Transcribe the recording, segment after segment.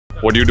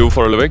What do you do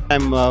for a living?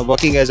 I'm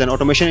working as an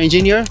automation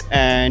engineer,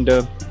 and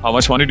How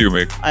much money do you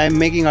make? I'm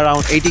making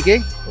around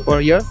 80K per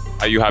year.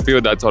 Are you happy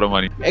with that sort of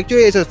money?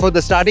 Actually, for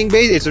the starting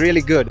base, it's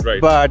really good. Right.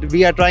 But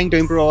we are trying to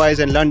improvise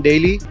and learn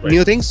daily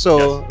new things.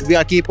 So we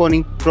are keep on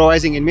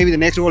improvising, and maybe the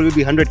next role will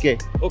be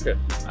 100K. Okay.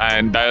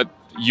 And that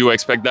you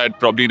expect that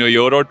probably in a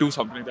year or two,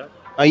 something like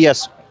that?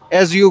 Yes.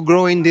 As you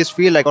grow in this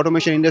field, like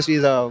automation industry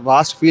is a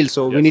vast field,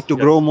 so we need to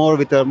grow more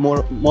with a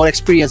more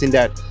experience in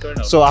that. Fair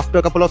enough. So after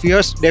a couple of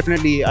years,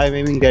 definitely I'm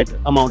aiming that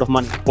amount of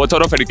money. What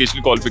sort of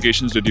educational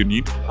qualifications did you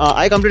need?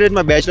 I completed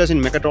my bachelor's in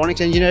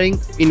mechatronics engineering,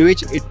 in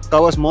which it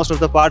covers most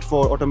of the part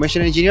for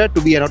automation engineer.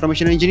 To be an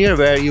automation engineer,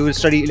 where you will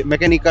study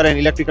mechanical and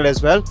electrical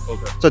as well.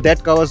 Okay. So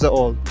that covers the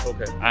all.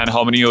 Okay. And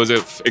how many years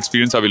of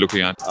experience are we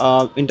looking at?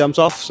 In terms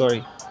of,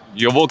 sorry,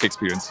 Your work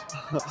experience?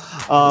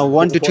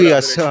 1 to 2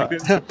 years.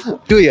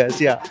 2 years,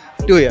 yeah,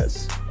 2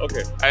 years.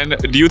 Okay. And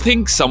do you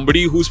think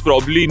somebody who's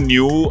probably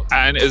new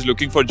and is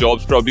looking for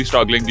jobs, probably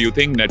struggling, do you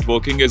think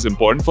networking is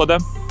important for them?